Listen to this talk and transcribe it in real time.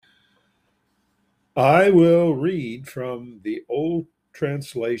I will read from the old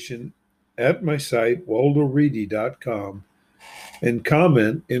translation at my site, waldoreedy.com, and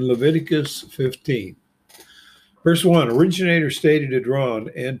comment in Leviticus 15. Verse 1, originator stated to draw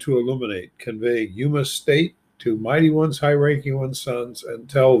and to illuminate, convey, you must state to mighty ones, high-ranking ones, sons, and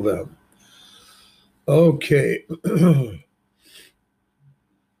tell them. Okay.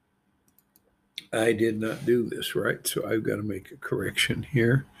 I did not do this right, so I've got to make a correction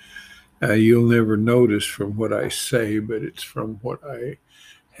here. You'll never notice from what I say, but it's from what I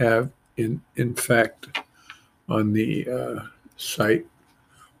have in fact on the site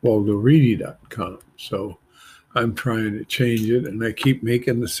waldoreedy.com. So I'm trying to change it, and I keep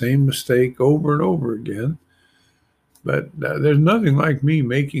making the same mistake over and over again. But there's nothing like me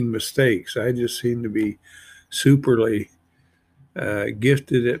making mistakes. I just seem to be superly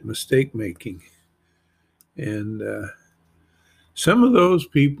gifted at mistake making. And some of those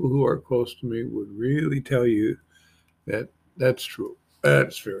people who are close to me would really tell you that that's true.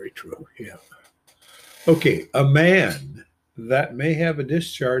 That's very true. Yeah. Okay. A man that may have a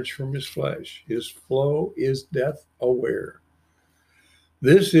discharge from his flesh, his flow is death aware.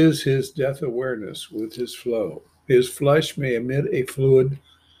 This is his death awareness with his flow. His flesh may emit a fluid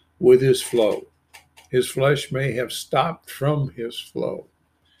with his flow. His flesh may have stopped from his flow.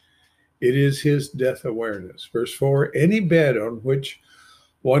 It is his death awareness. Verse 4, any bed on which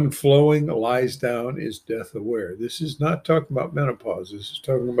one flowing lies down is death aware. This is not talking about menopause. This is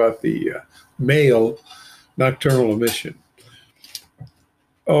talking about the male nocturnal emission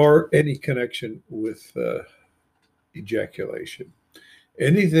or any connection with ejaculation.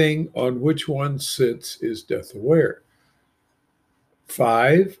 Anything on which one sits is death aware.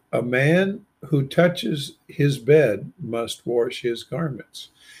 5, a man who touches his bed must wash his garments.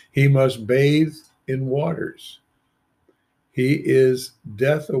 He must bathe in waters. He is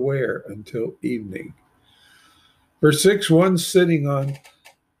death aware until evening. Verse 6, one sitting on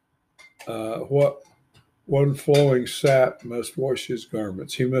what one flowing sap must wash his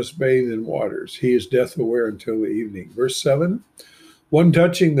garments. He must bathe in waters. He is death aware until the evening. Verse 7, one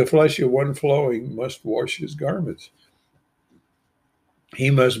touching the flesh of one flowing must wash his garments. He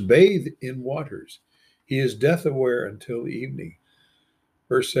must bathe in waters. He is death aware until the evening.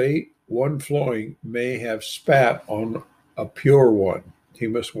 Verse 8, one flowing may have spat on a pure one. He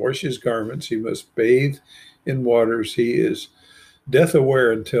must wash his garments. He must bathe in waters. He is death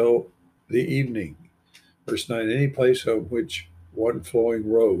aware until the evening. Verse 9, any place on which one flowing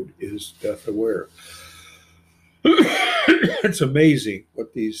road is death aware. It's amazing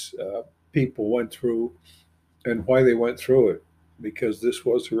what these people went through and why they went through it, because this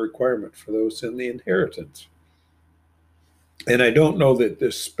was a requirement for those in the inheritance. And I don't know that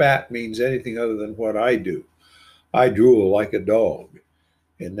this spat means anything other than what I do. I drool like a dog,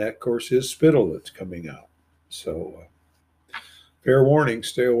 and that, of course, is spittle that's coming out. So, fair warning,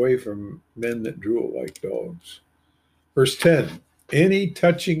 stay away from men that drool like dogs. Verse 10, any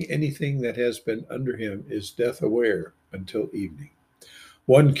touching anything that has been under him is death aware until evening.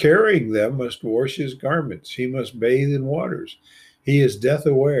 One carrying them must wash his garments. He must bathe in waters. He is death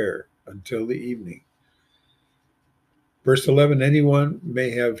aware until the evening. Verse 11, anyone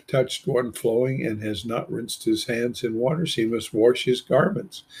may have touched one flowing and has not rinsed his hands in waters. He must wash his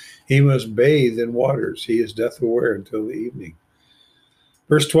garments. He must bathe in waters. He is death aware until the evening.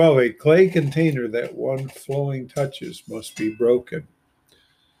 Verse 12, a clay container that one flowing touches must be broken.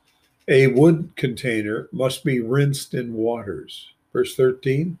 A wood container must be rinsed in waters. Verse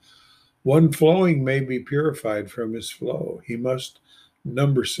 13, one flowing may be purified from his flow. He must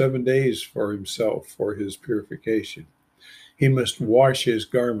number 7 days for himself for his purification. He must wash his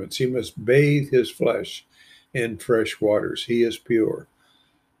garments. He must bathe his flesh in fresh waters. He is pure.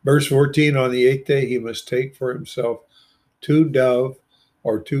 Verse 14, on the 8th day he must take for himself 2 dove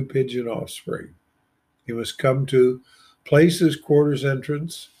or 2 pigeon offspring. He must come to places, quarters,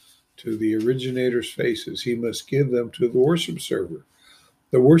 entrance, to the originator's faces. He must give them to the worship server.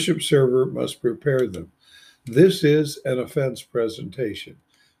 The worship server must prepare them. This is an offense presentation.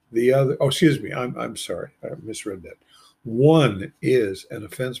 The other, I'm sorry, I misread that. One is an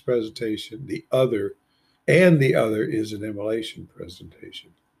offense presentation. The other is an immolation presentation.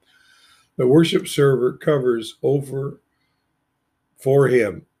 The worship server covers over for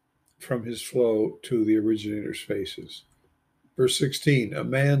him from his flow to the originator's faces. Verse 16, a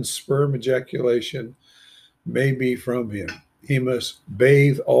man's sperm ejaculation may be from him. He must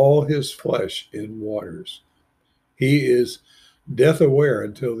bathe all his flesh in waters. He is death aware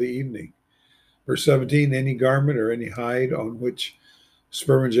until the evening. Verse 17, any garment or any hide on which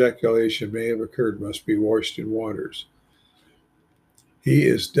sperm ejaculation may have occurred must be washed in waters. He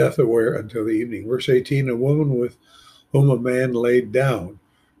is death aware until the evening. Verse 18, a woman with whom a man laid down,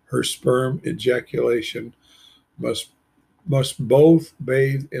 her sperm ejaculation must both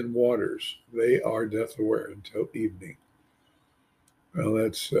bathe in waters. They are death aware until evening. Well,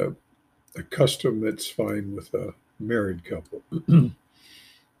 that's a custom that's fine with a married couple.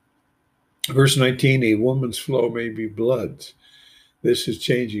 Verse 19, a woman's flow may be blood. This is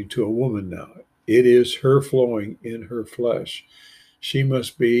changing to a woman now. It is her flowing in her flesh. She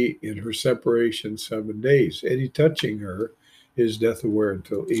must be in her separation 7 days. Any touching her is death aware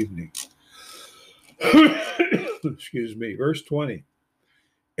until evening. Excuse me. Verse 20.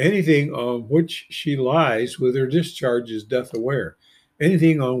 Anything on which she lies with her discharge is death aware.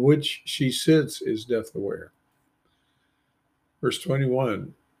 Anything on which she sits is death aware. Verse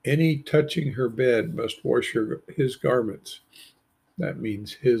 21. Any touching her bed must wash his garments. That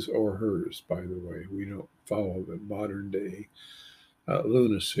means his or hers, by the way. We don't follow the modern day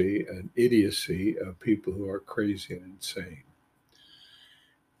lunacy and idiocy of people who are crazy and insane.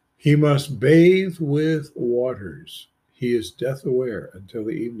 He must bathe with waters. He is death aware until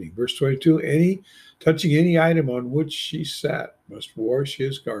the evening. Verse 22, any touching any item on which she sat must wash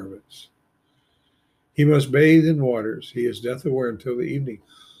his garments. He must bathe in waters. He is death aware until the evening.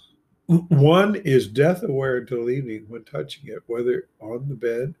 One is death aware until the evening when touching it, whether on the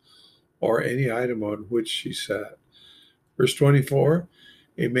bed or any item on which she sat. Verse 24,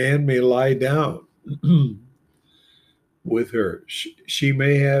 a man may lie down with her. She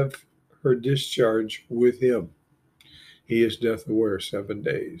may have her discharge with him. He is death aware 7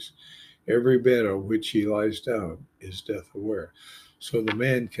 days. Every bed on which he lies down is death aware. So the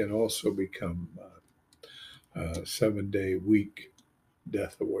man can also become 7 day week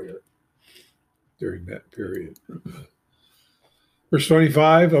death aware during that period. Verse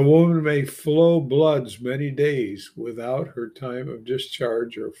 25, a woman may flow bloods many days without her time of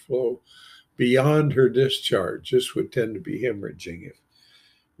discharge or flow beyond her discharge. This would tend to be hemorrhaging if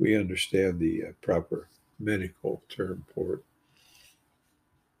we understand the proper medical term for it.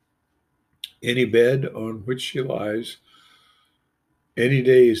 Any bed on which she lies, any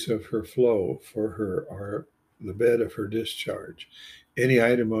days of her flow for her are the bed of her discharge. Any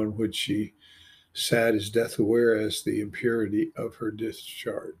item on which she sat is death aware as the impurity of her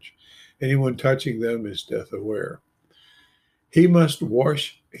discharge. Anyone touching them is death aware. He must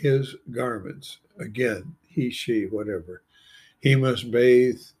wash his garments. Again, he, she, whatever. He must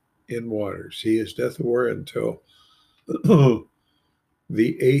bathe in waters. He is death aware until the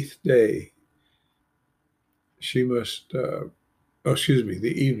 8th day. She must, the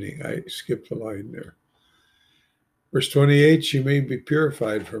evening. I skipped a line there. Verse 28, she may be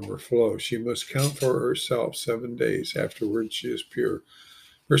purified from her flow. She must count for herself 7 days. Afterwards, she is pure.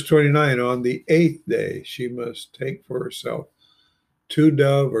 Verse 29, on the 8th day, she must take for herself 2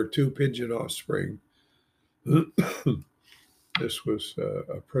 dove or 2 pigeon offspring. This was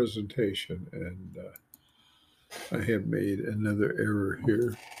a presentation, and I have made another error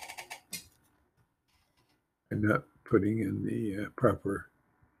here. I'm not putting in the proper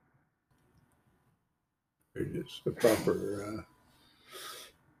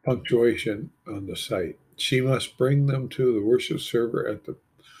punctuation on the site. She must bring them to the worship server at the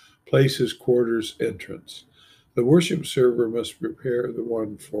place's quarters entrance. The worship server must prepare the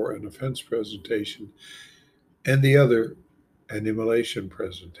one for an offense presentation and the other an immolation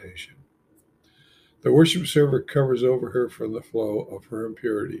presentation. The worship server covers over her from the flow of her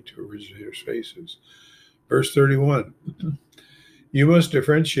impurity to originators' faces. Verse 31, you must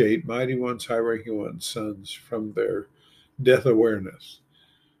differentiate mighty ones, high-ranking ones, sons from their death awareness.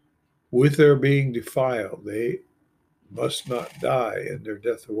 With their being defiled, they must not die in their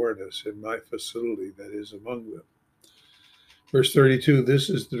death awareness in my facility that is among them. Verse 32, this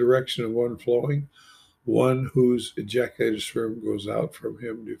is the direction of one flowing, one whose ejaculated sperm goes out from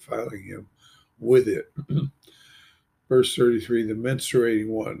him, defiling him with it. Verse 33, the menstruating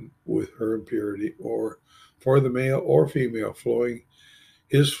one with her impurity, or for the male or female flowing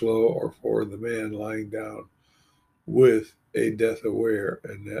his flow, or for the man lying down with a death aware,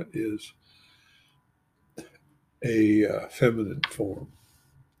 and that is a feminine form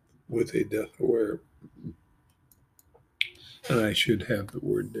with a death aware. And I should have the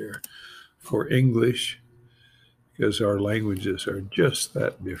word there for English, because our languages are just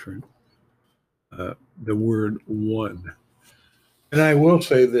that different. The word one. And I will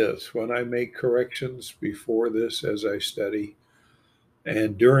say this, when I make corrections before this as I study,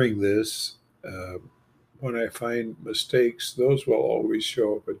 and during this, when I find mistakes, those will always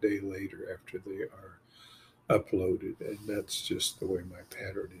show up a day later after they are uploaded. And that's just the way my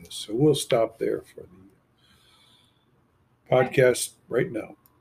pattern is. So we'll stop there for the podcast right now.